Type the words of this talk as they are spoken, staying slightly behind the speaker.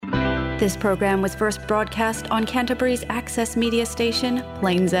This program was first broadcast on Canterbury's access media station,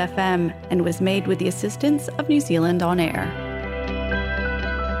 Plains FM, and was made with the assistance of New Zealand On Air.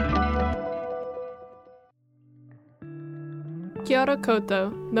 Kia ora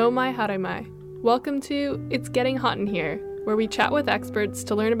koutou, no mai haere mai. Welcome to It's Getting Hot in Here, where we chat with experts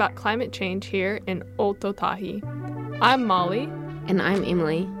to learn about climate change here in Ōtautahi. I'm Molly. And I'm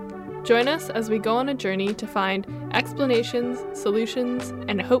Emily. Join us as we go on a journey to find explanations, solutions,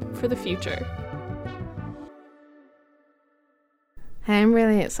 and hope for the future. Hey, I'm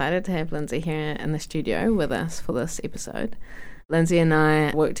really excited to have Lindsey here in the studio with us for this episode. Lindsey and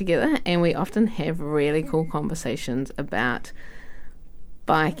I work together and we often have really cool conversations about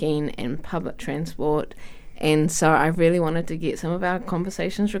biking and public transport, and so I really wanted to get some of our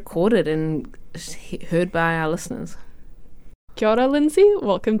conversations recorded and heard by our listeners. Kia ora, Lindsey.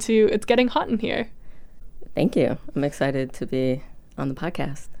 Welcome to It's Getting Hot in Here. Thank you. I'm excited to be on the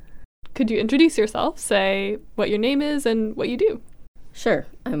podcast. Could you introduce yourself, say what your name is and what you do? Sure.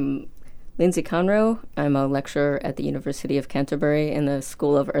 I'm Lindsey Conrow. I'm a lecturer at the University of Canterbury in the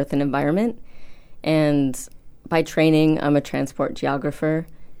School of Earth and Environment. And by training, I'm a transport geographer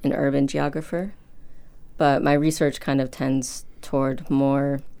and urban geographer. But my research kind of tends toward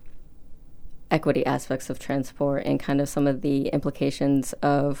more equity aspects of transport and kind of some of the implications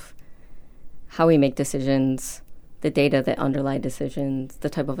of how we make decisions, the data that underlie decisions, the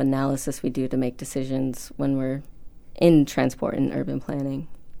type of analysis we do to make decisions when we're in transport and urban planning.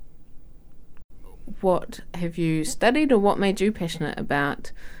 What have you studied, or what made you passionate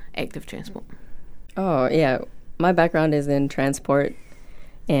about active transport? Oh, yeah. My background is in transport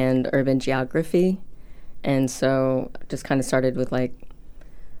and urban geography. And so just kind of started with like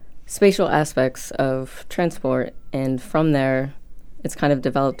spatial aspects of transport, and from there it's kind of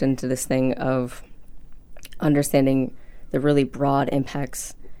developed into this thing of understanding the really broad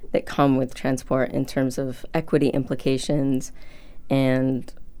impacts that come with transport in terms of equity implications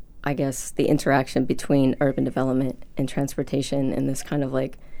and I guess the interaction between urban development and transportation in this kind of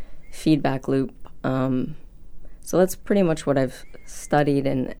like feedback loop. So that's pretty much what I've studied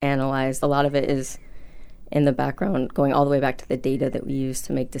and analyzed. A lot of it is in the background, going all the way back to the data that we use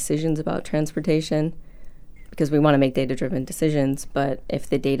to make decisions about transportation, because we want to make data-driven decisions, but if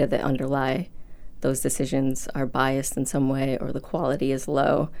the data that underlie those decisions are biased in some way or the quality is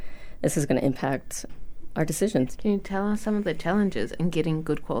low, this is going to impact our decisions. Can you tell us some of the challenges in getting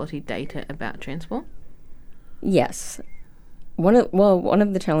good quality data about transport? Yes. One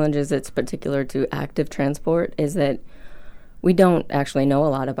of the challenges that's particular to active transport is that we don't actually know a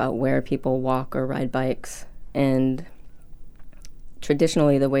lot about where people walk or ride bikes. And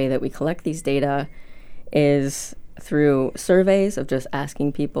traditionally, the way that we collect these data is through surveys of just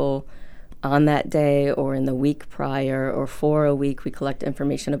asking people on that day or in the week prior or for a week. We collect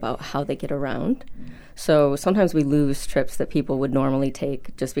information about how they get around. So sometimes we lose trips that people would normally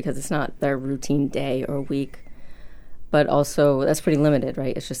take just because it's not their routine day or week. But also, that's pretty limited,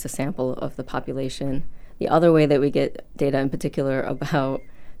 right? It's just a sample of the population. The other way that we get data in particular about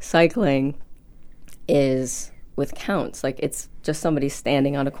cycling is with counts. Like, it's just somebody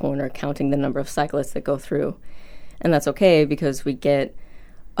standing on a corner counting the number of cyclists that go through. And that's okay because we get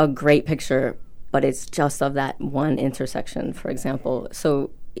a great picture, but it's just of that one intersection, for example. So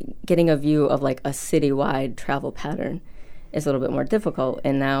getting a view of like a citywide travel pattern is a little bit more difficult.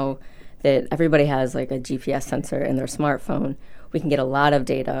 And now that everybody has like a GPS sensor in their smartphone, we can get a lot of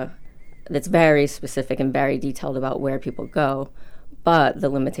data that's very specific and very detailed about where people go. But the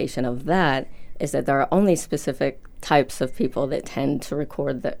limitation of that is that there are only specific types of people that tend to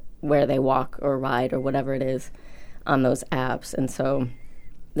record where they walk or ride or whatever it is on those apps. And so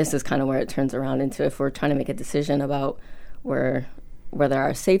this is kind of where it turns around into, if we're trying to make a decision about where there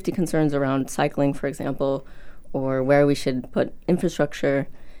are safety concerns around cycling, for example, or where we should put infrastructure,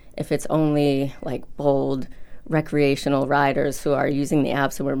 if it's only like bold recreational riders who are using the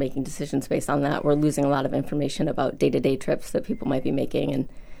apps and we're making decisions based on that, we're losing a lot of information about day-to-day trips that people might be making, and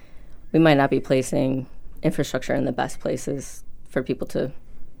we might not be placing infrastructure in the best places for people to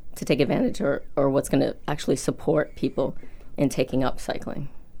take advantage or what's going to actually support people in taking up cycling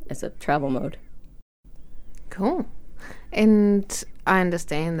as a travel mode. Cool. And I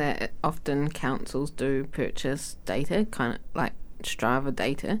understand that often councils do purchase data, kind of like Strava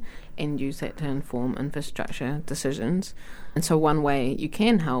data, and use that to inform infrastructure decisions. And so one way you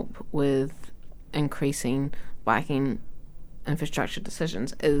can help with increasing biking infrastructure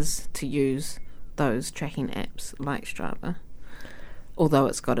decisions is to use those tracking apps like Strava, although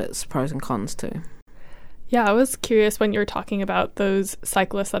it's got its pros and cons too. Yeah, I was curious when you were talking about those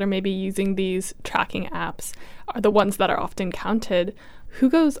cyclists that are maybe using these tracking apps, are the ones that are often counted. who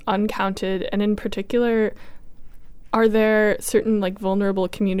goes uncounted? And in particular, are there certain like vulnerable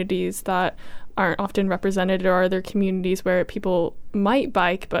communities that aren't often represented, or are there communities where people might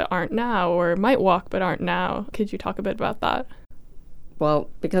bike but aren't now, or might walk but aren't now? Could you talk a bit about that? Well,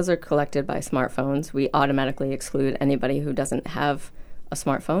 because they're collected by smartphones, we automatically exclude anybody who doesn't have a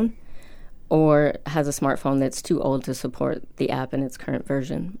smartphone or has a smartphone that's too old to support the app in its current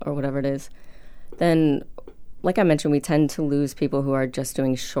version or whatever it is. Then, like I mentioned, we tend to lose people who are just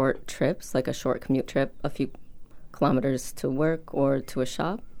doing short trips, like a short commute trip, a few kilometers to work or to a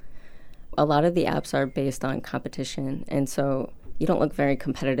shop. A lot of the apps are based on competition, and so you don't look very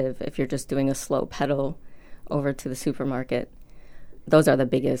competitive if you're just doing a slow pedal over to the supermarket. Those are the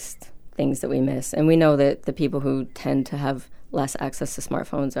biggest things that we miss. And we know that the people who tend to have less access to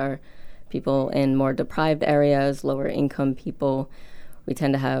smartphones are people in more deprived areas, lower income people. We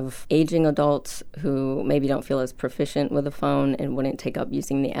tend to have aging adults who maybe don't feel as proficient with a phone and wouldn't take up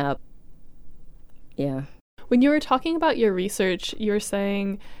using the app. Yeah. When you were talking about your research, you were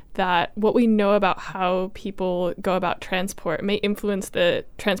saying that what we know about how people go about transport may influence the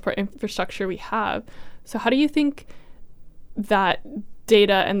transport infrastructure we have. So how do you think that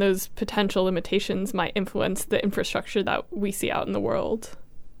data and those potential limitations might influence the infrastructure that we see out in the world?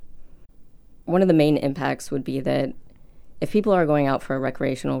 One of the main impacts would be that if people are going out for a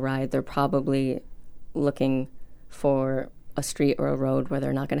recreational ride, they're probably looking for a street or a road where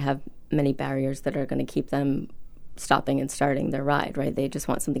they're not going to have many barriers that are going to keep them stopping and starting their ride, right? They just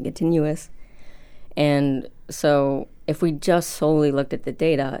want something continuous. And so if we just solely looked at the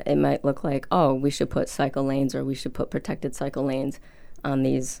data, it might look like, oh, we should put cycle lanes or we should put protected cycle lanes on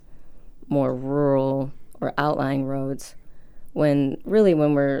these more rural or outlying roads, when really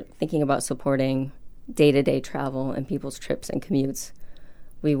when we're thinking about supporting day-to-day travel and people's trips and commutes,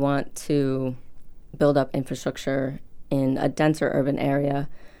 we want to build up infrastructure in a denser urban area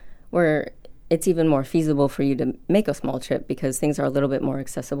where it's even more feasible for you to make a small trip because things are a little bit more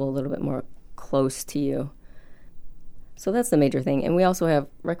accessible, a little bit more close to you. So that's the major thing. And we also have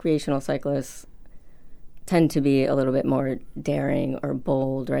recreational cyclists tend to be a little bit more daring or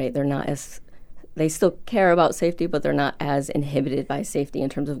bold, right? They still care about safety, but they're not as inhibited by safety in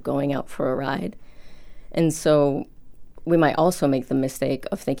terms of going out for a ride. And so we might also make the mistake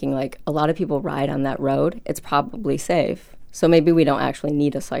of thinking like a lot of people ride on that road, it's probably safe. So maybe we don't actually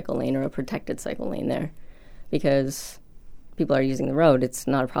need a cycle lane or a protected cycle lane there because people are using the road. It's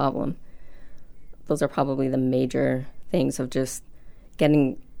not a problem. Those are probably the major things of just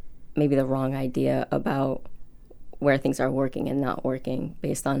getting maybe the wrong idea about where things are working and not working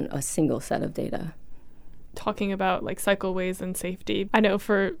based on a single set of data. Talking about like cycleways and safety, I know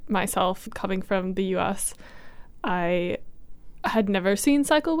for myself, coming from the US, I had never seen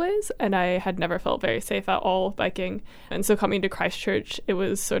cycleways and I had never felt very safe at all biking. And so coming to Christchurch, it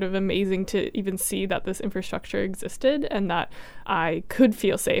was sort of amazing to even see that this infrastructure existed and that I could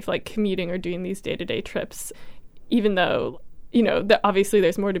feel safe, like commuting or doing these day-to-day trips, even though, you know, obviously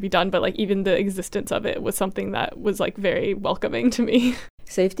there's more to be done, but like even the existence of it was something that was like very welcoming to me.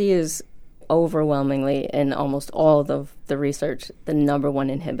 Safety is overwhelmingly in almost all of the research the number one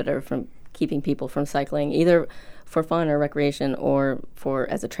inhibitor from keeping people from cycling, either for fun or recreation or for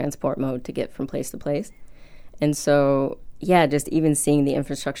as a transport mode to get from place to place. And so, yeah, just even seeing the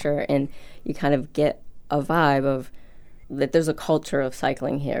infrastructure and you kind of get a vibe of that there's a culture of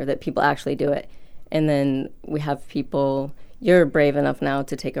cycling here, that people actually do it. And then we have people, you're brave enough now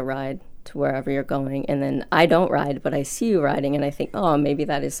to take a ride to wherever you're going. And then I don't ride, but I see you riding and I think, oh, maybe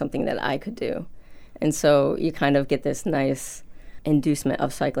that is something that I could do. And so you kind of get this nice inducement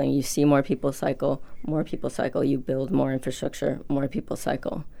of cycling. You see more people cycle, you build more infrastructure, more people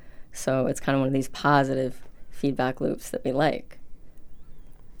cycle. So it's kind of one of these positive feedback loops that we like.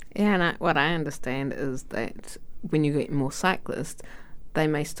 Yeah, and what I understand is that when you get more cyclists, they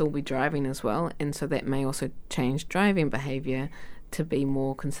may still be driving as well, and so that may also change driving behaviour to be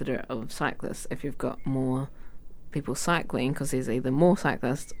more considerate of cyclists if you've got more people cycling, because there's either more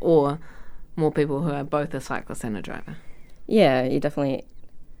cyclists or more people who are both a cyclist and a driver. Yeah, you definitely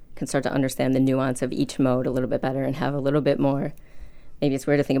can start to understand the nuance of each mode a little bit better and have a little bit more, maybe it's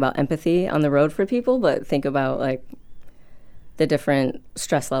weird to think about empathy on the road for people, but think about like the different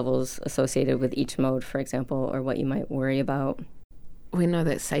stress levels associated with each mode, for example, or what you might worry about. We know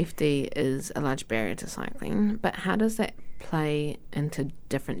that safety is a large barrier to cycling, but how does that play into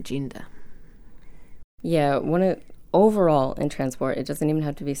different gender? Yeah, overall in transport, it doesn't even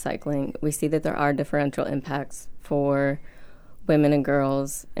have to be cycling. We see that there are differential impacts for women and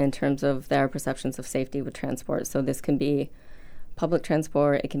girls in terms of their perceptions of safety with transport. So this can be public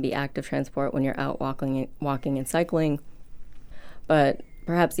transport, it can be active transport when you're out walking and cycling. but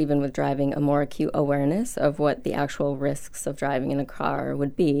perhaps even with driving, a more acute awareness of what the actual risks of driving in a car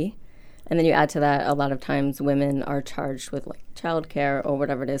would be. And then you add to that, a lot of times women are charged with like childcare or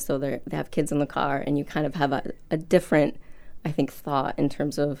whatever it is, so they have kids in the car, and you kind of have a different, I think, thought in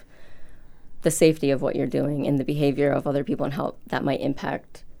terms of the safety of what you're doing and the behavior of other people and how that might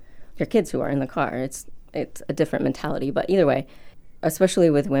impact your kids who are in the car. It's a different mentality, but either way, especially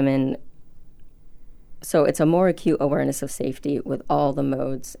with women, so it's a more acute awareness of safety with all the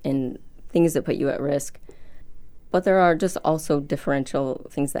modes and things that put you at risk. But there are just also differential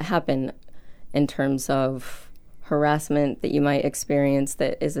things that happen in terms of harassment that you might experience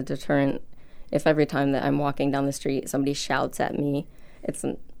that is a deterrent. If every time that I'm walking down the street, somebody shouts at me, it's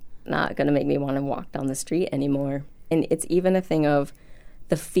not going to make me want to walk down the street anymore. And it's even a thing of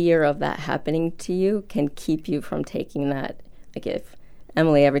the fear of that happening to you can keep you from taking that. Like if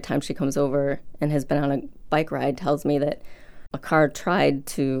Emily, every time she comes over and has been on a bike ride, tells me that a car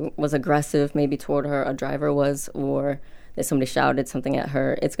was aggressive maybe toward her, a driver was, or that somebody shouted something at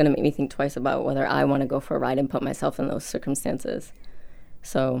her, it's going to make me think twice about whether I want to go for a ride and put myself in those circumstances.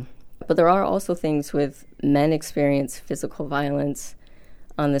 So, but there are also things with men experience physical violence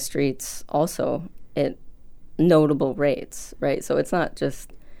on the streets also at notable rates, right? So it's not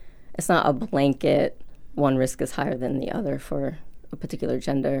a blanket, one risk is higher than the other for a particular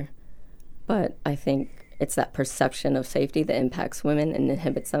gender, but I think it's that perception of safety that impacts women and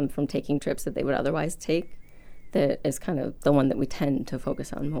inhibits them from taking trips that they would otherwise take that is kind of the one that we tend to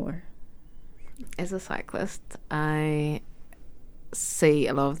focus on more. As a cyclist, I see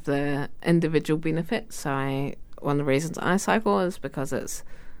a lot of the individual benefits. So one of the reasons I cycle is because it's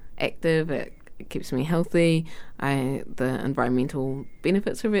active, it keeps me healthy. The environmental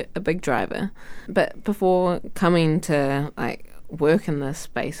benefits are a big driver. But before coming to work in this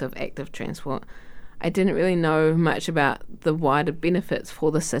space of active transport, I didn't really know much about the wider benefits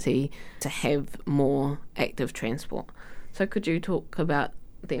for the city to have more active transport. So could you talk about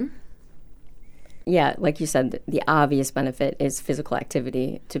them? Yeah, like you said, the obvious benefit is physical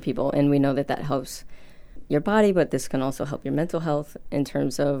activity to people, and we know that helps your body, but this can also help your mental health in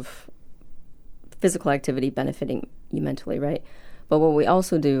terms of physical activity benefiting you mentally, right? But what we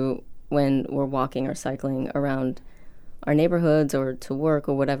also do when we're walking or cycling around our neighborhoods or to work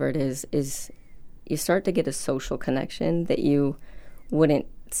or whatever it is you start to get a social connection that you wouldn't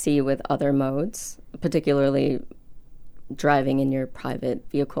see with other modes, particularly driving in your private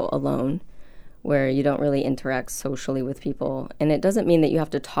vehicle alone, where you don't really interact socially with people. And it doesn't mean that you have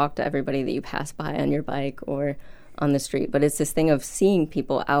to talk to everybody that you pass by on your bike or on the street, but it's this thing of seeing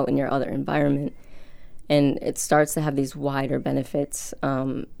people out in your other environment. And it starts to have these wider benefits.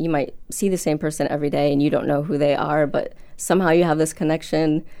 You might see the same person every day and you don't know who they are, but somehow you have this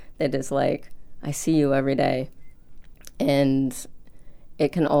connection that is like, I see you every day. And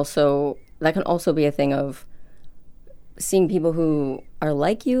that can also be a thing of seeing people who are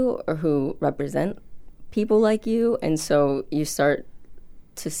like you or who represent people like you. And so you start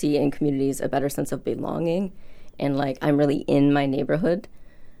to see in communities a better sense of belonging and I'm really in my neighborhood.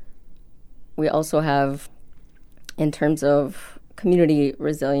 We also have, in terms of community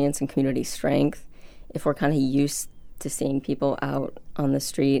resilience and community strength, if we're kind of used to seeing people out on the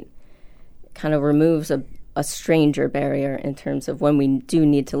street, kind of removes a stranger barrier in terms of when we do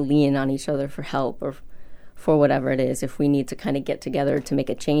need to lean on each other for help or for whatever it is, if we need to kind of get together to make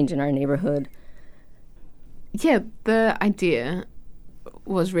a change in our neighborhood. Yeah, the idea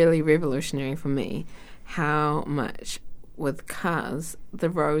was really revolutionary for me, how much with cars the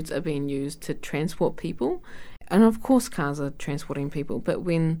roads are being used to transport people. And of course cars are transporting people, but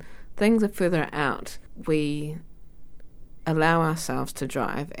when things are further out, we allow ourselves to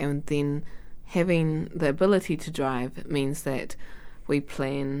drive, and then having the ability to drive means that we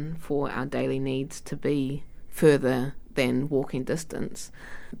plan for our daily needs to be further than walking distance.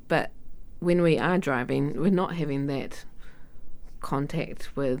 But when we are driving, we're not having that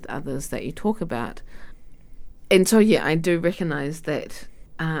contact with others that you talk about. And so, yeah, I do recognise that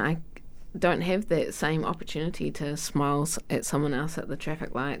I don't have that same opportunity to smile at someone else at the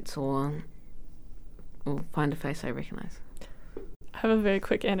traffic lights or find a face I recognise. I have a very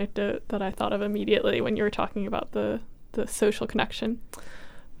quick anecdote that I thought of immediately when you were talking about the social connection.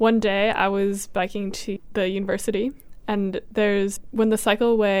 One day I was biking to the university, and when the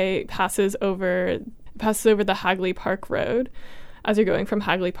cycleway passes over the Hagley Park Road, as you're going from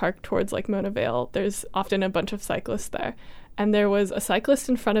Hagley Park towards Mona Vale, there's often a bunch of cyclists there. And there was a cyclist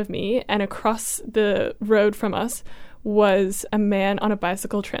in front of me, and across the road from us was a man on a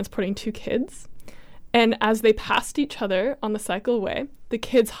bicycle transporting two kids. And as they passed each other on the cycleway, the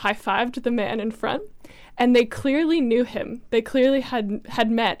kids high-fived the man in front, and they clearly knew him. They clearly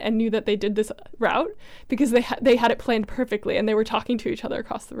had met and knew that they did this route because they had it planned perfectly, and they were talking to each other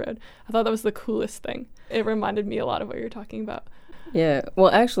across the road. I thought that was the coolest thing. It reminded me a lot of what you're talking about. Yeah,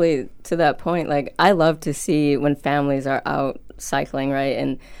 well, actually, to that point, like, I love to see when families are out cycling, right,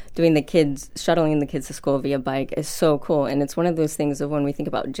 and shuttling the kids to school via bike is so cool. And it's one of those things of when we think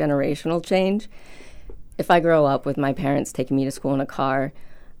about generational change. If I grow up with my parents taking me to school in a car,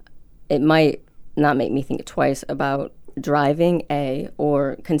 it might not make me think twice about driving,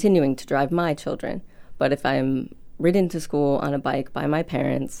 or continuing to drive my children. But if I'm ridden to school on a bike by my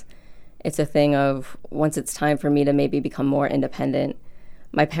parents, it's a thing of once it's time for me to maybe become more independent,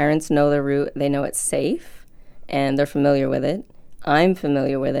 my parents know the route, they know it's safe, and they're familiar with it. I'm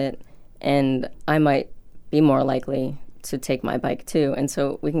familiar with it, and I might be more likely to take my bike too. And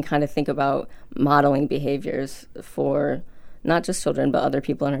so we can kind of think about modeling behaviors for not just children, but other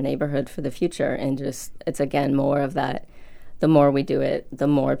people in our neighborhood for the future. And just, it's again more of that, the more we do it, the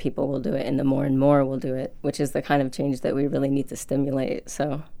more people will do it, and the more and more will do it, which is the kind of change that we really need to stimulate.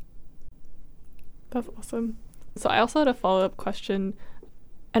 So that's awesome. So I also had a follow-up question,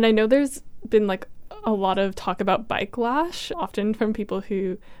 and I know there's been like a lot of talk about bike lash, often from people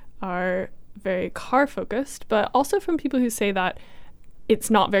who are very car focused, but also from people who say that it's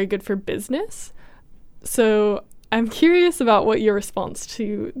not very good for business. So I'm curious about what your response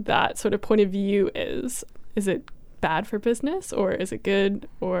to that sort of point of view is. Is it bad for business, or is it good,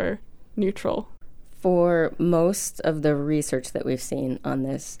 or neutral? For most of the research that we've seen on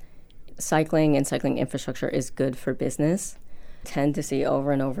this, cycling and cycling infrastructure is good for business. Tend to see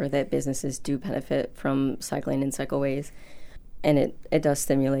over and over that businesses do benefit from cycling and cycleways, and it does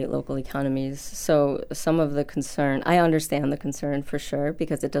stimulate local economies. So some of the concern, I understand the concern for sure,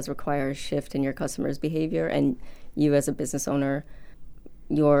 because it does require a shift in your customers' behavior, and you as a business owner,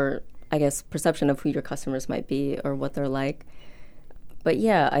 your, I guess, perception of who your customers might be or what they're like. But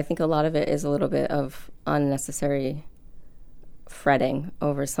yeah, I think a lot of it is a little bit of unnecessary fretting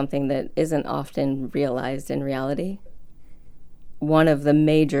over something that isn't often realized in reality. One of the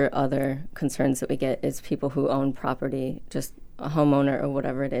major other concerns that we get is people who own property, just a homeowner or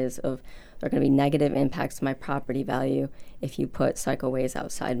whatever it is, of there are going to be negative impacts to my property value if you put cycleways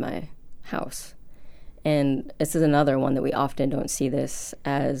outside my house. And this is another one that we often don't see this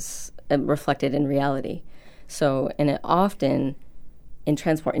as reflected in reality. So, and it often, in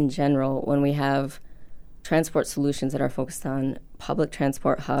transport in general, when we have transport solutions that are focused on public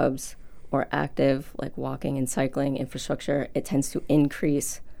transport hubs or active, like walking and cycling infrastructure, it tends to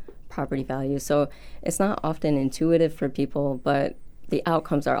increase property value. So it's not often intuitive for people, but the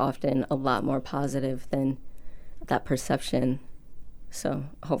outcomes are often a lot more positive than that perception. So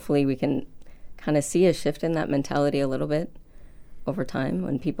hopefully we can kind of see a shift in that mentality a little bit over time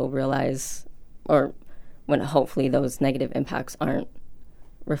when people realize, or when hopefully those negative impacts aren't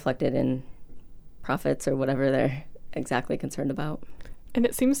reflected in profits or whatever they're exactly concerned about. And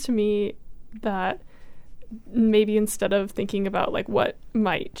it seems to me that maybe instead of thinking about like what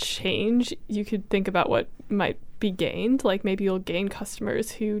might change, you could think about what might be gained. Like maybe you'll gain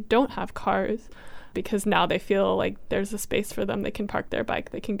customers who don't have cars because now they feel like there's a space for them. They can park their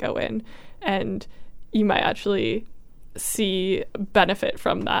bike, they can go in, and you might actually see benefit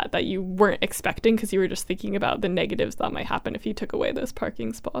from that you weren't expecting because you were just thinking about the negatives that might happen if you took away those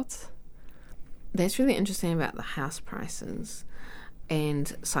parking spots. That's really interesting about the house prices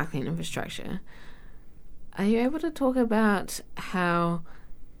and cycling infrastructure. Are you able to talk about how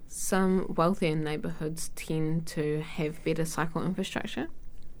some wealthier neighbourhoods tend to have better cycle infrastructure?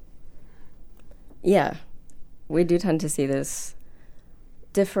 Yeah, we do tend to see this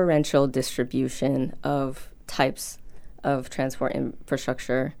differential distribution of types of transport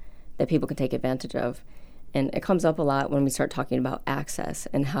infrastructure that people can take advantage of. And it comes up a lot when we start talking about access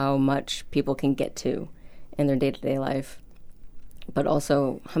and how much people can get to in their day-to-day life, but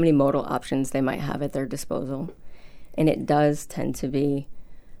also how many modal options they might have at their disposal. And it does tend to be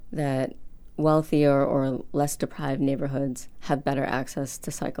that wealthier or less deprived neighborhoods have better access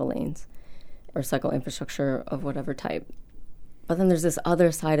to cycle lanes or cycle infrastructure of whatever type. But then there's this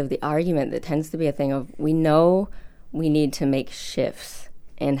other side of the argument that tends to be a thing of we know we need to make shifts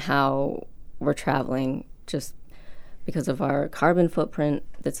in how we're traveling just because of our carbon footprint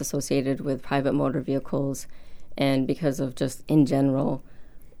that's associated with private motor vehicles, and because of just in general,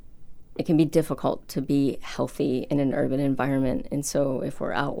 it can be difficult to be healthy in an urban environment. And so if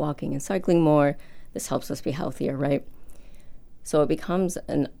we're out walking and cycling more, this helps us be healthier, right? So it becomes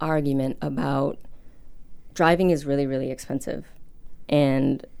an argument about driving is really, really expensive.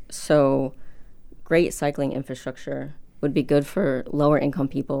 And so great cycling infrastructure would be good for lower income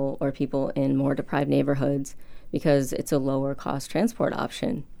people or people in more deprived neighborhoods because it's a lower cost transport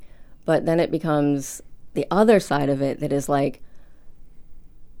option. But then it becomes the other side of it that is like,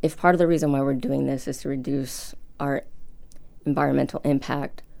 if part of the reason why we're doing this is to reduce our environmental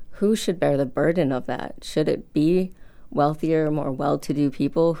impact, who should bear the burden of that? Should it be wealthier, more well-to-do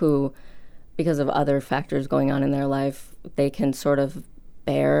people who, because of other factors going on in their life, they can sort of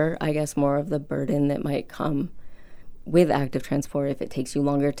bear, I guess, more of the burden that might come with active transport if it takes you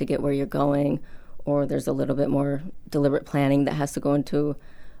longer to get where you're going, or there's a little bit more deliberate planning that has to go into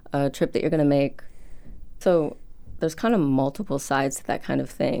a trip that you're going to make. So there's kind of multiple sides to that kind of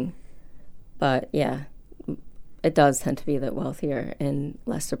thing. But yeah, it does tend to be that wealthier and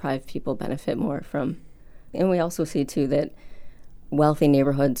less deprived people benefit more from. And we also see too that wealthy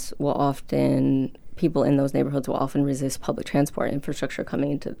neighborhoods will often, people in those neighborhoods will often resist public transport infrastructure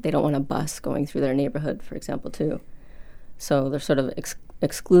coming into, they don't want a bus going through their neighborhood, for example, too. So they're sort of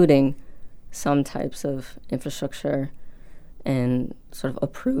excluding some types of infrastructure and sort of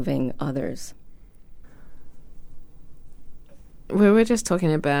approving others. We were just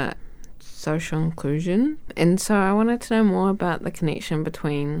talking about social inclusion, and so I wanted to know more about the connection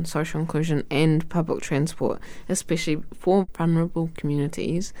between social inclusion and public transport, especially for vulnerable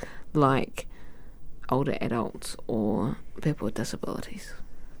communities like older adults or people with disabilities.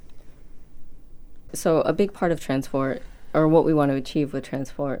 So a big part of transport, or what we want to achieve with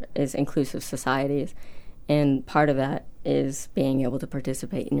transport, is inclusive societies. And part of that is being able to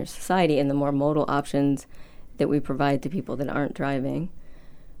participate in your society, and the more modal options that we provide to people that aren't driving.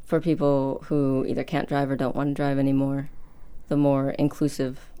 For people who either can't drive or don't want to drive anymore, the more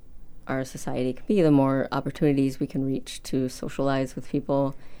inclusive our society can be, the more opportunities we can reach to socialize with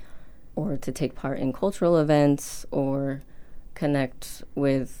people or to take part in cultural events or connect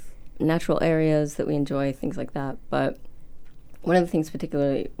with natural areas that we enjoy, things like that. But one of the things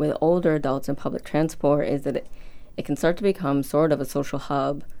particularly with older adults in public transport is that it can start to become sort of a social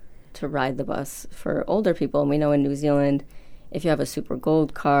hub to ride the bus for older people. And we know in New Zealand, if you have a Super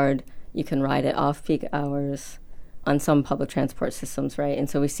Gold card, you can ride it off-peak hours on some public transport systems, right? And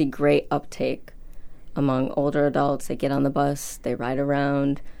so we see great uptake among older adults. They get on the bus, they ride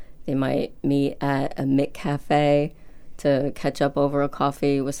around, they might meet at a Mick Cafe to catch up over a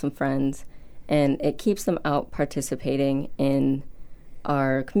coffee with some friends. And it keeps them out participating in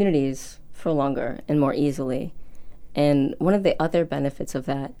our communities for longer and more easily. And one of the other benefits of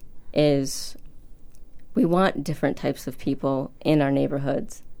that is we want different types of people in our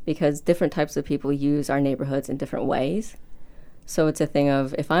neighborhoods because different types of people use our neighborhoods in different ways. So it's a thing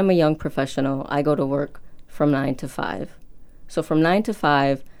of, if I'm a young professional, I go to work from 9 to 5. So from 9 to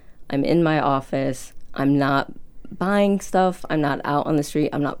 5, I'm in my office, I'm not buying stuff, I'm not out on the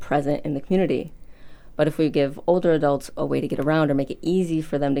street, I'm not present in the community. But if we give older adults a way to get around or make it easy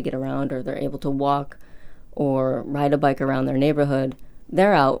for them to get around, or they're able to walk or ride a bike around their neighborhood,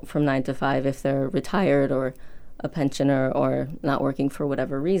 they're out from 9 to 5 if they're retired or a pensioner or not working for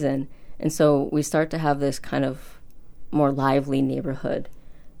whatever reason. And so we start to have this kind of more lively neighborhood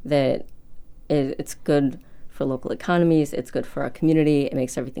that it's good for local economies, it's good for our community, it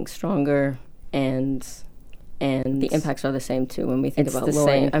makes everything stronger, and the impacts are the same too when we think about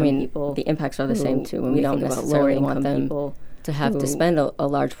lowering people. The impacts are the same too when we don't necessarily want them people to have to spend a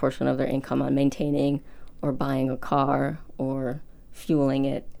large portion of their income on maintaining or buying a car or fueling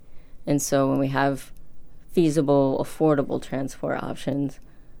it. And so when we have feasible, affordable transport options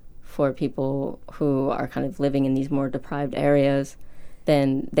for people who are kind of living in these more deprived areas,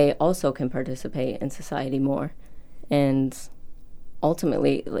 then they also can participate in society more. And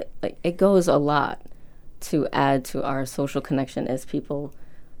ultimately, like, it goes a lot to add to our social connection as people,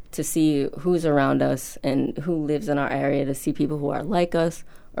 to see who's around us and who lives in our area, to see people who are like us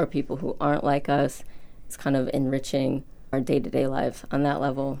or people who aren't like us. It's kind of enriching our day-to-day lives on that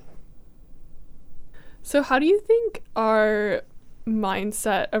level. So how do you think our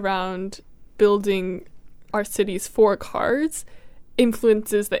mindset around building our cities for cars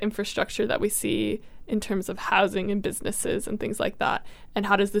influences the infrastructure that we see in terms of housing and businesses and things like that? And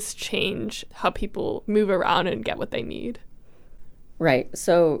how does this change how people move around and get what they need? Right.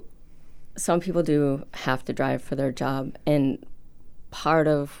 So some people do have to drive for their job. And part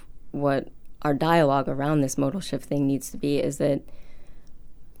of what our dialogue around this modal shift thing needs to be is that,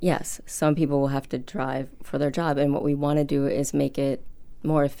 yes, some people will have to drive for their job. And what we want to do is make it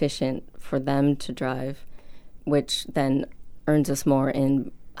more efficient for them to drive, which then earns us more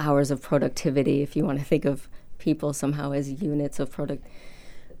in hours of productivity, if you want to think of people somehow as units of product.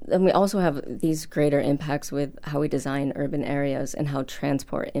 And we also have these greater impacts with how we design urban areas and how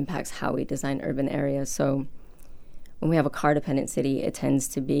transport impacts how we design urban areas. So when we have a car-dependent city, it tends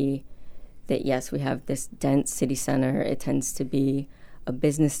to be that, yes, we have this dense city center. It tends to be a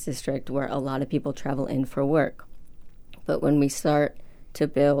business district where a lot of people travel in for work. But when we start to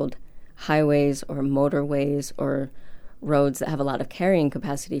build highways or motorways or roads that have a lot of carrying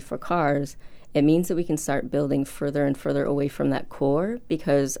capacity for cars, it means that we can start building further and further away from that core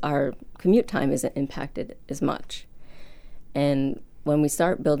because our commute time isn't impacted as much. And when we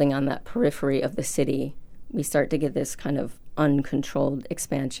start building on that periphery of the city, we start to get this kind of uncontrolled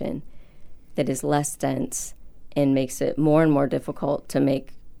expansion that is less dense and makes it more and more difficult to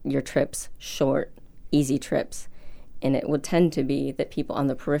make your trips short, easy trips. And it would tend to be that people on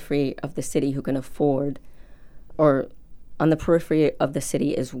the periphery of the city who can afford, or on the periphery of the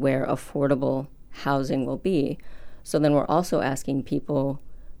city is where affordable housing will be. So then we're also asking people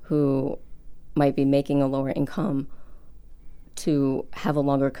who might be making a lower income to have a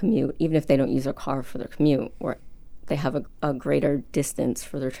longer commute, even if they don't use a car for their commute, or they have a greater distance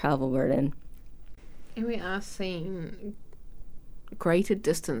for their travel burden. And we are seeing greater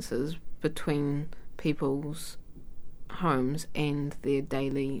distances between people's homes and their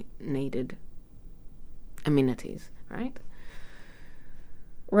daily needed amenities, right?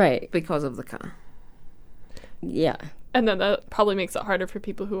 Right. Because of the car. Yeah. And then that probably makes it harder for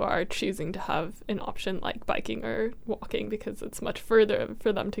people who are choosing to have an option like biking or walking because it's much further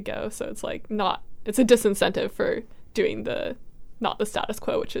for them to go. So it's like it's a disincentive for doing not the status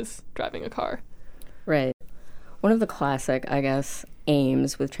quo, which is driving a car. Right. One of the classic, I guess,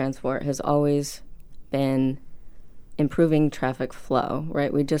 aims with transport has always been improving traffic flow,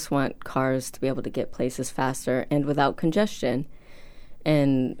 right? We just want cars to be able to get places faster and without congestion.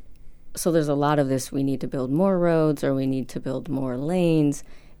 And so there's a lot of this, we need to build more roads or we need to build more lanes,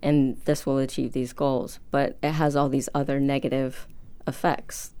 and this will achieve these goals. But it has all these other negative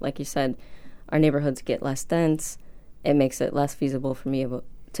effects. Like you said, our neighborhoods get less dense. It makes it less feasible for me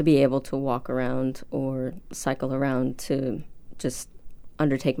to be able to walk around or cycle around to just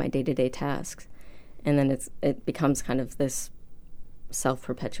undertake my day-to-day tasks. And then it becomes kind of this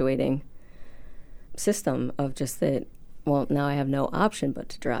self-perpetuating system of just that, well, now I have no option but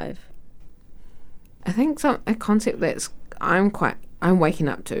to drive. I think a concept that's I'm waking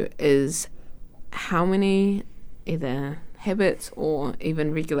up to is how many either habits or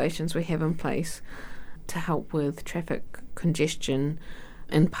even regulations we have in place to help with traffic congestion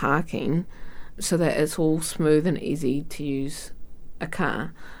and parking so that it's all smooth and easy to use a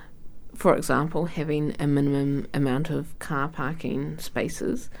car. For example, having a minimum amount of car parking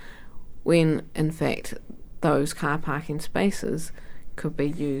spaces when, in fact, those car parking spaces could be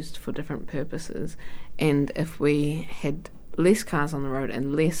used for different purposes. And if we had less cars on the road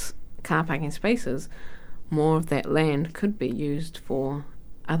and less car parking spaces, more of that land could be used for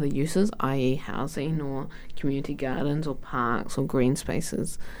other uses, i.e. housing or community gardens or parks or green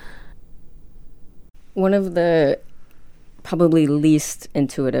spaces. One of the probably least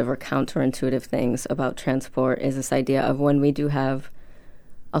intuitive or counterintuitive things about transport is this idea of when we do have,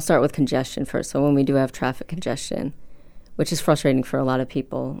 I'll start with congestion first. So when we do have traffic congestion, which is frustrating for a lot of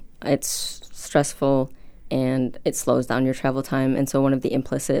people, it's stressful and it slows down your travel time. And so one of the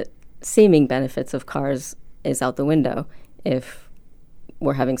implicit seeming benefits of cars is out the window if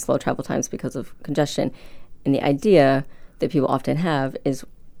we're having slow travel times because of congestion. And the idea that people often have is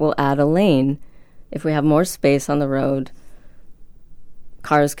we'll add a lane. If we have more space on the road,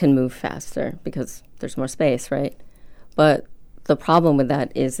 cars can move faster because there's more space, right? But the problem with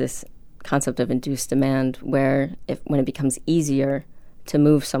that is this concept of induced demand where when it becomes easier to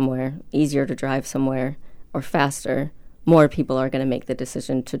move somewhere, easier to drive somewhere, or faster, more people are going to make the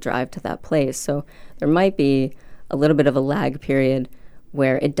decision to drive to that place. So there might be a little bit of a lag period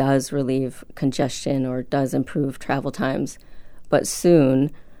where it does relieve congestion or does improve travel times. But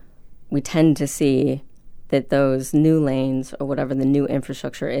soon we tend to see that those new lanes or whatever the new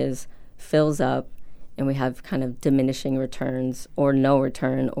infrastructure is fills up and we have kind of diminishing returns or no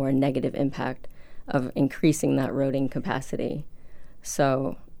return or a negative impact of increasing that roading capacity.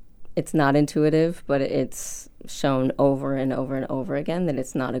 So it's not intuitive, but it's shown over and over and over again that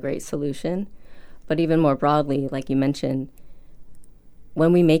it's not a great solution. But even more broadly, like you mentioned,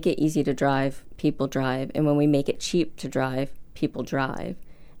 when we make it easy to drive, people drive. And when we make it cheap to drive, people drive.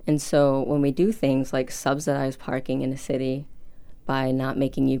 And so when we do things like subsidize parking in a city by not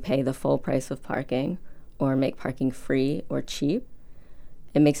making you pay the full price of parking or make parking free or cheap,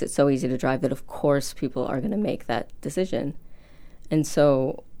 it makes it so easy to drive that, of course, people are going to make that decision. And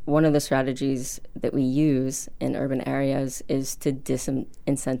so one of the strategies that we use in urban areas is to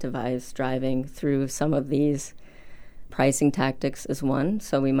disincentivize driving through some of these pricing tactics is one.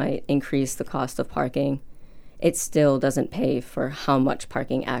 So we might increase the cost of parking it still doesn't pay for how much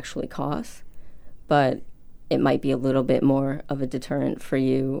parking actually costs, but it might be a little bit more of a deterrent for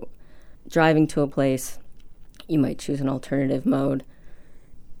you driving to a place. You might choose an alternative mode.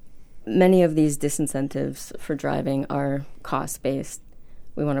 Many of these disincentives for driving are cost-based.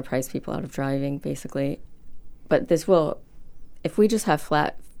 We want to price people out of driving, basically. But this will, if we just have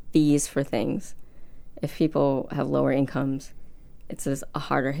flat fees for things, if people have lower incomes, it's a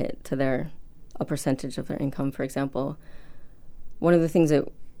harder hit to a percentage of their income, for example. One of the things that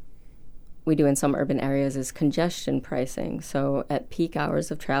we do in some urban areas is congestion pricing. So at peak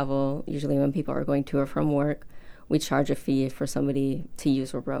hours of travel, usually when people are going to or from work, we charge a fee for somebody to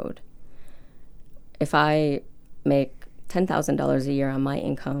use a road. If I make $10,000 a year on my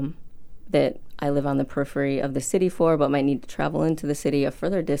income that I live on the periphery of the city for, but might need to travel into the city a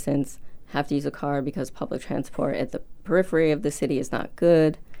further distance, have to use a car because public transport at the periphery of the city is not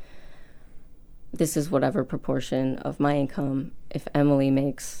good, this is whatever proportion of my income. If Emily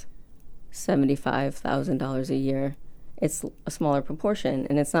makes $75,000 a year, it's a smaller proportion,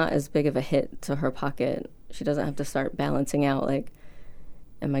 and it's not as big of a hit to her pocket. She doesn't have to start balancing out, like,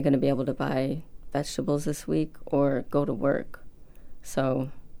 am I going to be able to buy vegetables this week or go to work?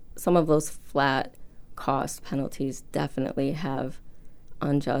 So some of those flat cost penalties definitely have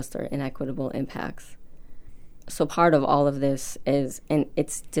unjust or inequitable impacts. So part of all of this is, and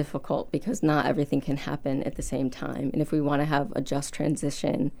it's difficult because not everything can happen at the same time. And if we want to have a just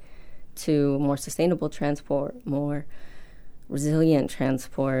transition to more sustainable transport, more resilient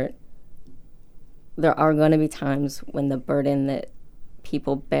transport, there are going to be times when the burden that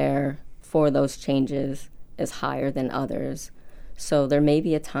people bear for those changes is higher than others. So there may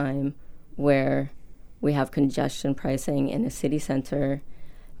be a time where we have congestion pricing in a city center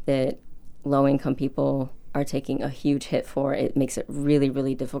that low-income people are taking a huge hit for. It makes it really,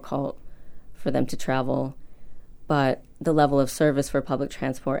 really difficult for them to travel. But the level of service for public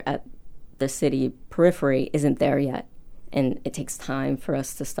transport at the city periphery isn't there yet. And it takes time for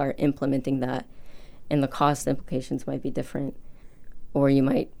us to start implementing that. And the cost implications might be different. Or you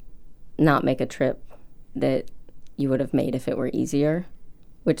might not make a trip that you would have made if it were easier,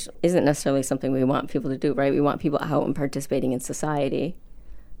 which isn't necessarily something we want people to do, right? We want people out and participating in society.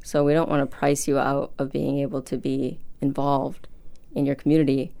 So we don't want to price you out of being able to be involved in your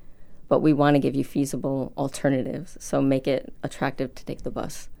community, but we want to give you feasible alternatives. So make it attractive to take the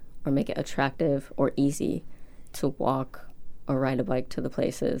bus, or make it attractive or easy to walk or ride a bike to the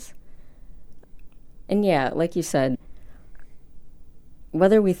places. And yeah, like you said,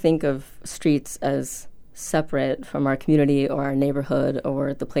 whether we think of streets as separate from our community or our neighborhood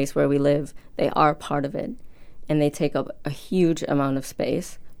or the place where we live, they are part of it. And they take up a huge amount of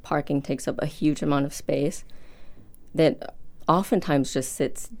space. Parking takes up a huge amount of space that oftentimes just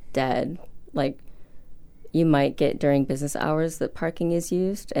sits dead. Like, you might get during business hours that parking is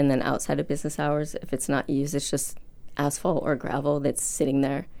used, and then outside of business hours, if it's not used, it's just asphalt or gravel that's sitting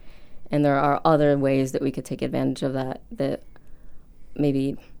there. And there are other ways that we could take advantage of that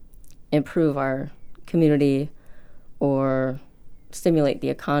maybe improve our community or stimulate the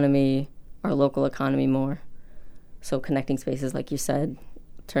economy, our local economy more. So connecting spaces, like you said,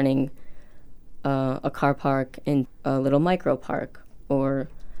 turning a car park into a little micro park, or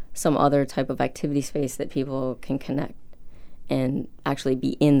some other type of activity space that people can connect and actually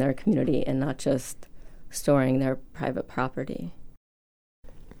be in their community and not just storing their private property.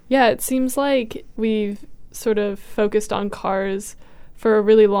 Yeah, it seems like we've sort of focused on cars for a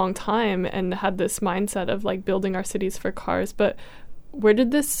really long time and had this mindset of like building our cities for cars. But where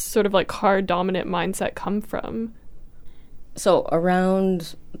did this sort of like car dominant mindset come from? So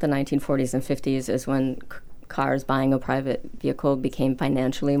around the 1940s and 50s is when cars, buying a private vehicle, became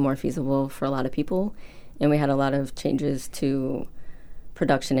financially more feasible for a lot of people. And we had a lot of changes to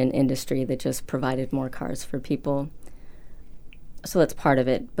production and industry that just provided more cars for people. So that's part of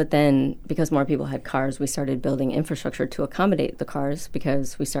it. But then because more people had cars, we started building infrastructure to accommodate the cars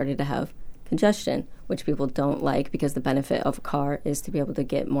because we started to have congestion, which people don't like because the benefit of a car is to be able to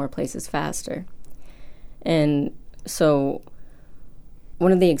get more places faster. And so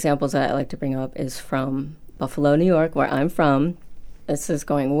one of the examples that I like to bring up is from Buffalo, New York, where I'm from. This is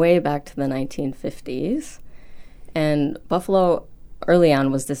going way back to the 1950s. And Buffalo early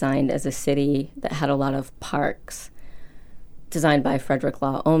on was designed as a city that had a lot of parks, designed by Frederick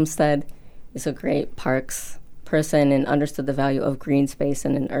Law Olmsted. He's a great parks person and understood the value of green space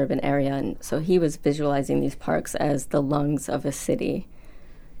in an urban area. And so he was visualizing these parks as the lungs of a city.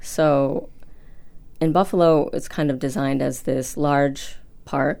 So in Buffalo, it's kind of designed as this large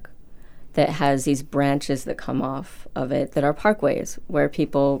park that has these branches that come off of it that are parkways where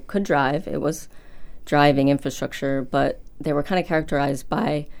people could drive. It was driving infrastructure, but they were kind of characterized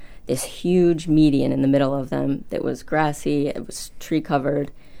by this huge median in the middle of them that was grassy, it was tree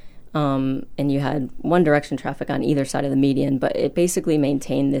covered, and you had one direction traffic on either side of the median, but it basically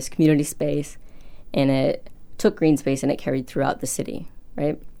maintained this community space, and it took green space and it carried throughout the city,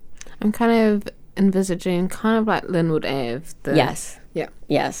 right? I'm kind of envisaging kind of like Linwood Ave. Yes. Yeah.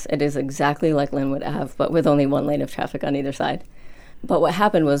 Yes, it is exactly like Linwood Ave, but with only one lane of traffic on either side. But what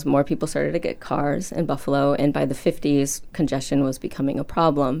happened was more people started to get cars in Buffalo, and by the 50s, congestion was becoming a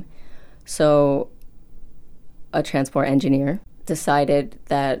problem. So a transport engineer decided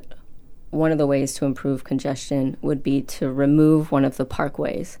that one of the ways to improve congestion would be to remove one of the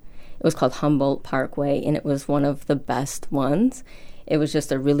parkways. It was called Humboldt Parkway, and it was one of the best ones. It was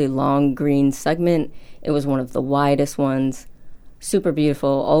just a really long green segment. It was one of the widest ones, super beautiful,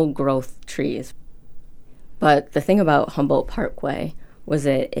 old growth trees. But the thing about Humboldt Parkway was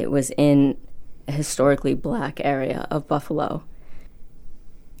that it was in a historically black area of Buffalo.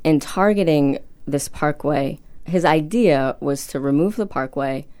 In targeting this parkway, his idea was to remove the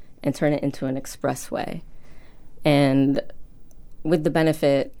parkway and turn it into an expressway. And with the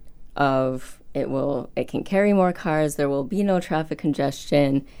benefit of it can carry more cars, there will be no traffic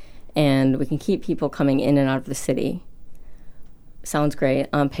congestion, and we can keep people coming in and out of the city. Sounds great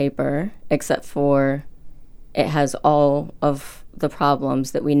on paper, except for it has all of the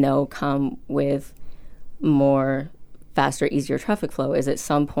problems that we know come with more faster, easier traffic flow. Is at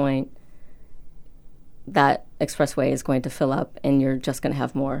some point that expressway is going to fill up and you're just going to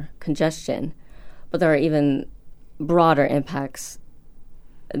have more congestion. But there are even broader impacts,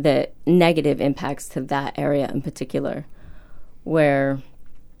 the negative impacts to that area in particular, where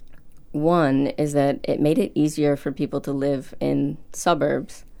one is that it made it easier for people to live in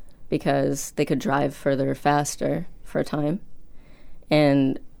suburbs because they could drive further faster for a time.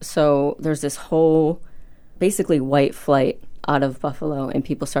 And so there's this whole basically white flight out of Buffalo, and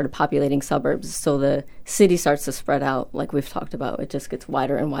people started populating suburbs. So the city starts to spread out, like we've talked about. It just gets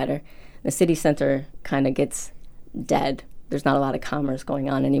wider and wider. The city center kind of gets dead. There's not a lot of commerce going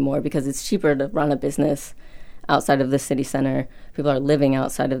on anymore because it's cheaper to run a business outside of the city center. People are living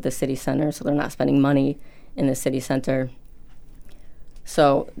outside of the city center, so they're not spending money in the city center.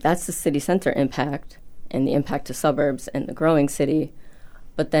 So that's the city center impact and the impact to suburbs and the growing city.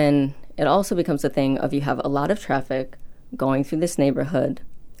 But then it also becomes a thing of you have a lot of traffic going through this neighborhood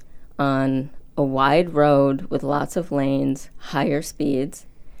on a wide road with lots of lanes, higher speeds,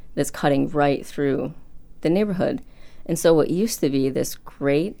 that's cutting right through the neighborhood. And so what used to be this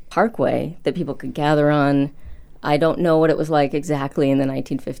great parkway that people could gather on, I don't know what it was like exactly in the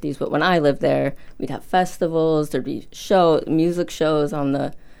 1950s, but when I lived there, we'd have festivals, there'd be music shows on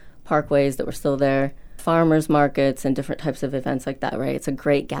the parkways that were still there, farmers markets and different types of events like that, right? It's a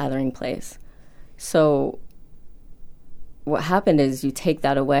great gathering place. So what happened is you take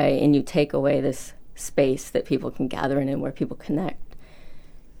that away and you take away this space that people can gather in and where people connect.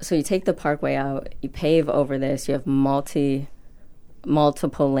 So you take the parkway out, you pave over this, you have multiple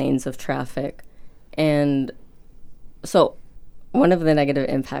lanes of traffic. And so one of the negative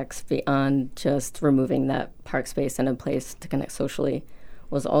impacts beyond just removing that park space and a place to connect socially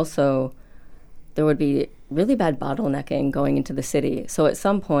was also there would be really bad bottlenecking going into the city. So at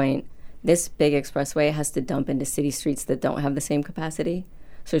some point, this big expressway has to dump into city streets that don't have the same capacity.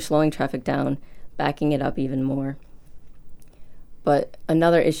 So you're slowing traffic down, backing it up even more. But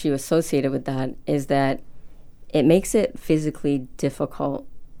another issue associated with that is that it makes it physically difficult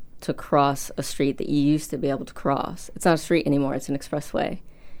to cross a street that you used to be able to cross. It's not a street anymore, it's an expressway.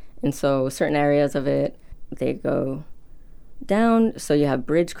 And so certain areas of it, they go down, so you have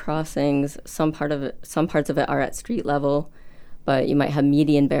bridge crossings. Some parts of it are at street level, but you might have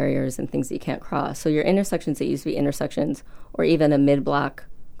median barriers and things that you can't cross. So your intersections that used to be intersections, or even a mid-block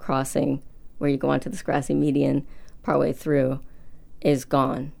crossing where you go onto this grassy median partway through, is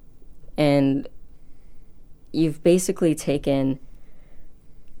gone. And you've basically taken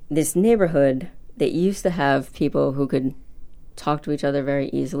this neighborhood that used to have people who could talk to each other very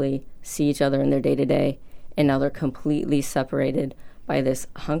easily, see each other in their day-to-day, and now they're completely separated by this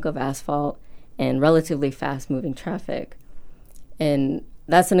hunk of asphalt and relatively fast-moving traffic. And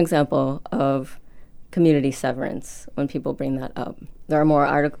that's an example of community severance when people bring that up. There are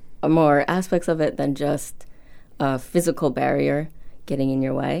more aspects of it than just a physical barrier getting in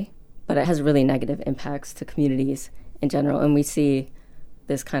your way, but it has really negative impacts to communities in general. And we see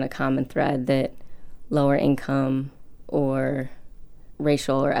this kind of common thread that lower income or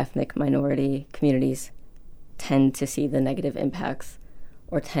racial or ethnic minority communities tend to see the negative impacts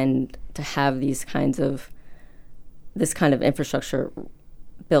or tend to have this kind of infrastructure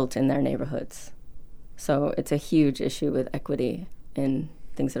built in their neighborhoods. So it's a huge issue with equity and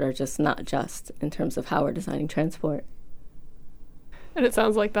things that are just not just in terms of how we're designing transport. And it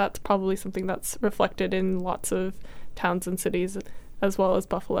sounds like that's probably something that's reflected in lots of towns and cities, as well as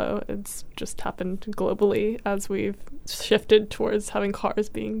Buffalo. It's just happened globally as we've shifted towards having cars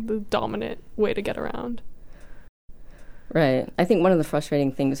being the dominant way to get around. Right. I think one of the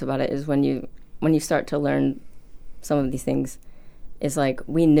frustrating things about it is when you start to learn some of these things is like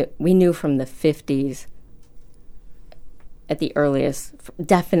we knew from the 50s at the earliest,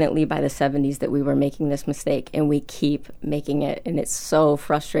 definitely by the 70s, that we were making this mistake, and we keep making it. And it's so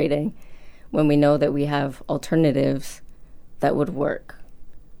frustrating when we know that we have alternatives that would work.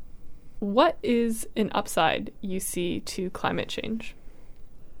 What is an upside you see to climate change?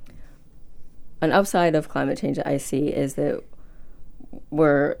 An upside of climate change that I see is that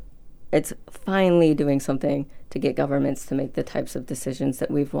it's finally doing something to get governments to make the types of decisions that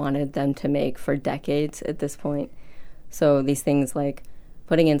we've wanted them to make for decades at this point. So these things like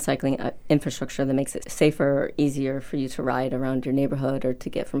putting in cycling infrastructure that makes it safer or easier for you to ride around your neighborhood or to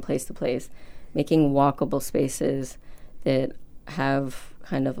get from place to place, making walkable spaces that have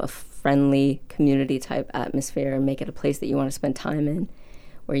kind of a friendly community type atmosphere and make it a place that you want to spend time in,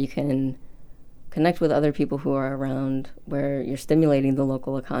 where you can connect with other people who are around, where you're stimulating the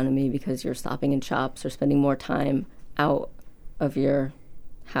local economy because you're stopping in shops or spending more time out of your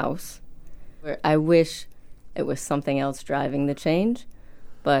house. I wish it was something else driving the change,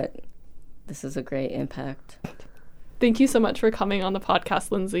 but this is a great impact. Thank you so much for coming on the podcast,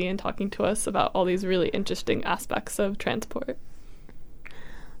 Lindsey, and talking to us about all these really interesting aspects of transport.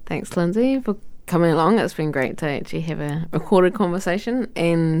 Thanks, Lindsey, for coming along. It's been great to actually have a recorded conversation,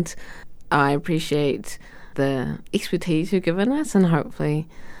 and I appreciate the expertise you've given us and hopefully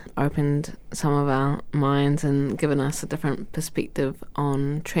opened some of our minds and given us a different perspective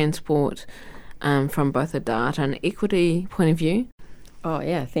on transport from both a data and equity point of view. Oh,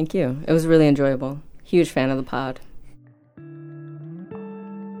 yeah, thank you. It was really enjoyable. Huge fan of the pod.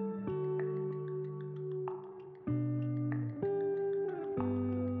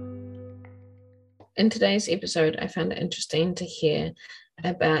 In today's episode, I found it interesting to hear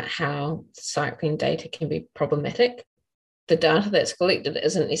about how cycling data can be problematic. The data that's collected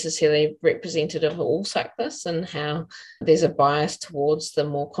isn't necessarily representative of all cyclists, and how there's a bias towards the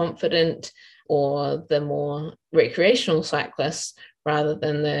more confident or the more recreational cyclists rather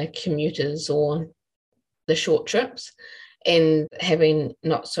than the commuters or the short trips. And having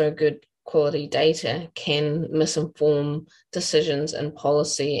not so good quality data can misinform decisions in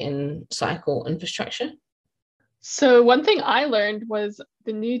policy and cycle infrastructure. So one thing I learned was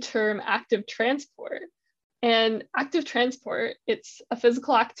the new term active transport. And active transport, it's a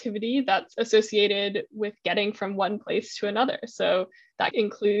physical activity that's associated with getting from one place to another. So that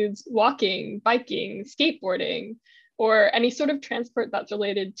includes walking, biking, skateboarding, or any sort of transport that's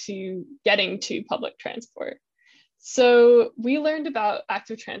related to getting to public transport. So we learned about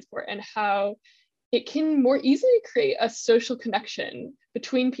active transport and how it can more easily create a social connection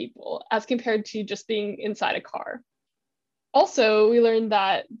between people as compared to just being inside a car. Also, we learned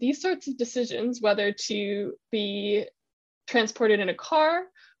that these sorts of decisions, whether to be transported in a car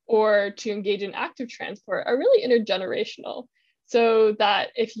or to engage in active transport, are really intergenerational. So that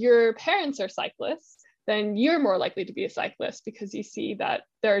if your parents are cyclists, then you're more likely to be a cyclist because you see that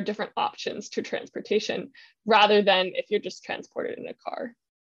there are different options to transportation rather than if you're just transported in a car.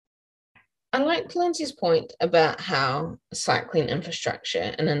 I liked Lindsey's point about how cycling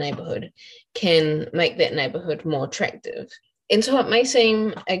infrastructure in a neighbourhood can make that neighbourhood more attractive. And so it may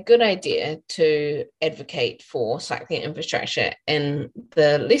seem a good idea to advocate for cycling infrastructure in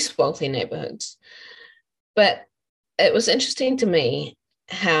the less wealthy neighbourhoods. But it was interesting to me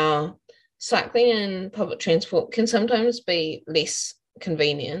how cycling and public transport can sometimes be less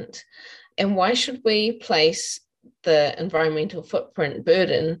convenient. And why should we place the environmental footprint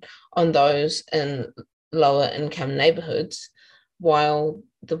burden on those in lower income neighbourhoods while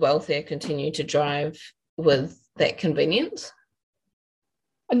the wealthier continue to drive with that convenience?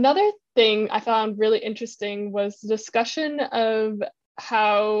 Another thing I found really interesting was the discussion of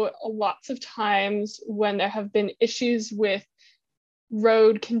how lots of times when there have been issues with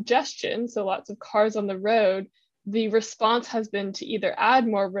road congestion, so lots of cars on the road, the response has been to either add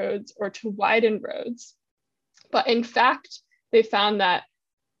more roads or to widen roads. But in fact, they found that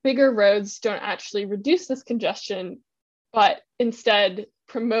bigger roads don't actually reduce this congestion, but instead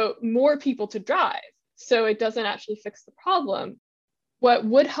promote more people to drive. So it doesn't actually fix the problem. What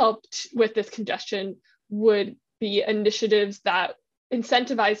would help with this congestion would be initiatives that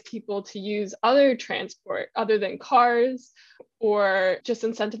incentivize people to use other transport other than cars or just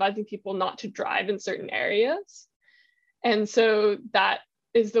incentivizing people not to drive in certain areas. And so that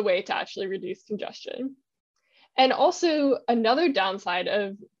is the way to actually reduce congestion. And also another downside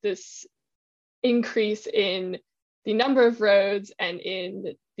of this increase in the number of roads and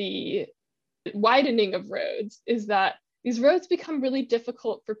in the widening of roads is that these roads become really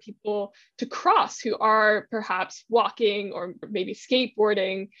difficult for people to cross who are perhaps walking or maybe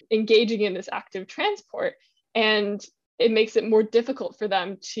skateboarding, engaging in this active transport. And it makes it more difficult for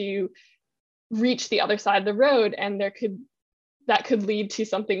them to reach the other side of the road. And that could lead to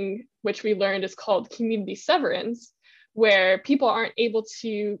something which we learned is called community severance, where people aren't able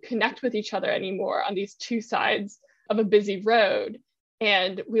to connect with each other anymore on these two sides of a busy road.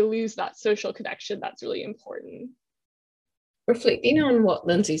 And we lose that social connection that's really important. Reflecting on what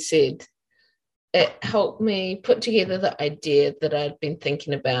Lindsey said, it helped me put together the idea that I'd been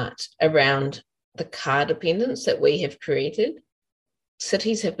thinking about around the car dependence that we have created.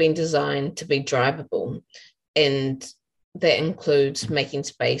 Cities have been designed to be drivable, and that includes making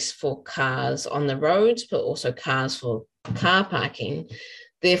space for cars on the roads, but also cars for car parking,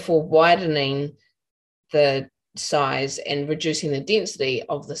 therefore widening the size and reducing the density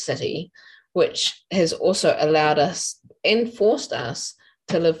of the city, which has also allowed us and forced us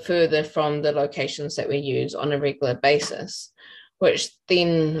to live further from the locations that we use on a regular basis, which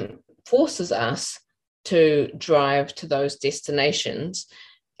then forces us to drive to those destinations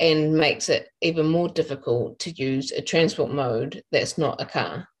and makes it even more difficult to use a transport mode that's not a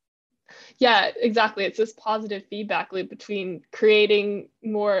car. Yeah, exactly. It's this positive feedback loop between creating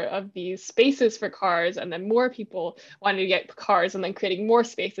more of these spaces for cars and then more people wanting to get cars and then creating more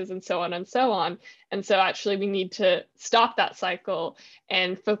spaces and so on and so on. And so actually we need to stop that cycle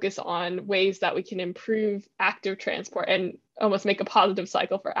and focus on ways that we can improve active transport and almost make a positive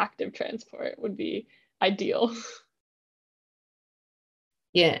cycle for active transport would be ideal.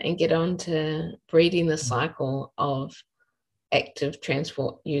 Yeah, and get on to breeding the cycle of active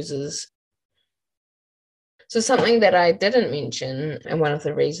transport users. So something that I didn't mention, and one of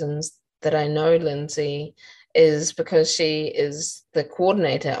the reasons that I know Lindsey is because she is the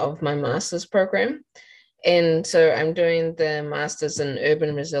coordinator of my master's program. And so I'm doing the Masters in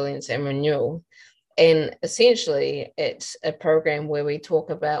Urban Resilience and Renewal. And essentially, it's a program where we talk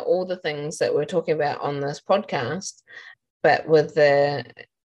about all the things that we're talking about on this podcast, but with the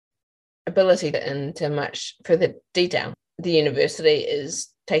ability to into much further detail. The university is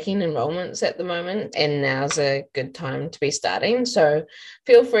taking enrollments at the moment, and now's a good time to be starting. So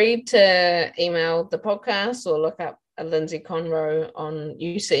feel free to email the podcast or look up Lindsey Conrow on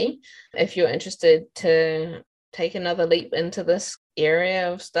UC if you're interested to take another leap into this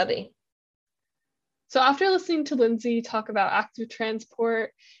area of study. So after listening to Lindsey talk about active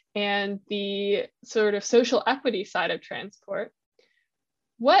transport and the sort of social equity side of transport,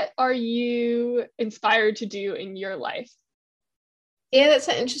 what are you inspired to do in your life? Yeah, that's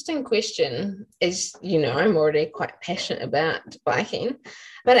an interesting question. As you know, I'm already quite passionate about biking,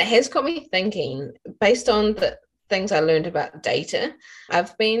 but it has got me thinking based on the things I learned about data.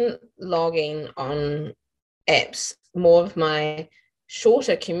 I've been logging on apps more of my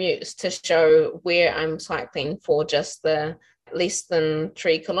shorter commutes to show where I'm cycling for just the less than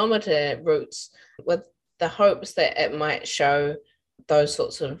 3 kilometer routes, with the hopes that it might show those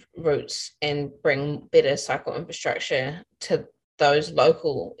sorts of routes and bring better cycle infrastructure to those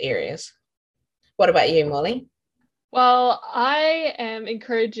local areas. What about you, Molly? Well, I am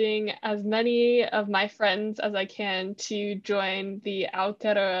encouraging as many of my friends as I can to join the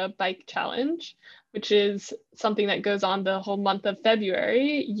Aotearoa Bike Challenge, which is something that goes on the whole month of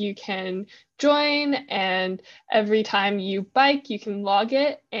February. You can join, and every time you bike, you can log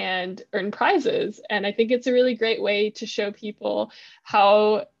it and earn prizes. And I think it's a really great way to show people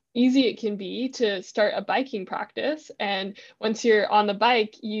how easy it can be to start a biking practice. And once you're on the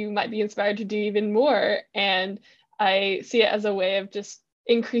bike, you might be inspired to do even more. And I see it as a way of just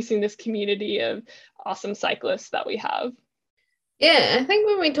increasing this community of awesome cyclists that we have. Yeah, I think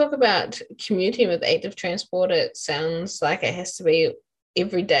when we talk about commuting with active transport, it sounds like it has to be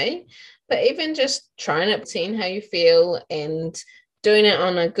every day, but even just trying it, seeing how you feel and doing it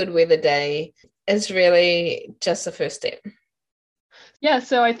on a good weather day is really just the first step. Yeah,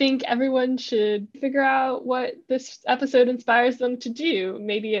 so I think everyone should figure out what this episode inspires them to do.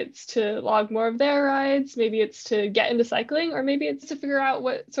 Maybe it's to log more of their rides, maybe it's to get into cycling, or maybe it's to figure out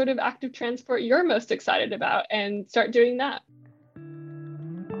what sort of active transport you're most excited about and start doing that.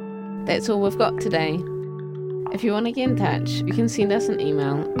 That's all we've got today. If you want to get in touch, you can send us an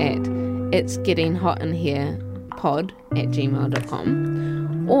email at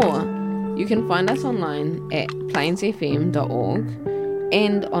itsgettinghotinherepod@gmail.com, or You can find us online at plainsfm.org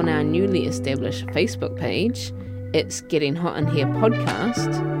and on our newly established Facebook page, It's Getting Hot in Here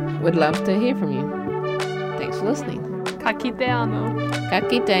podcast. We'd love to hear from you. Thanks for listening. Ka kite amo. Ka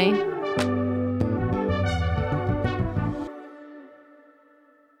kite.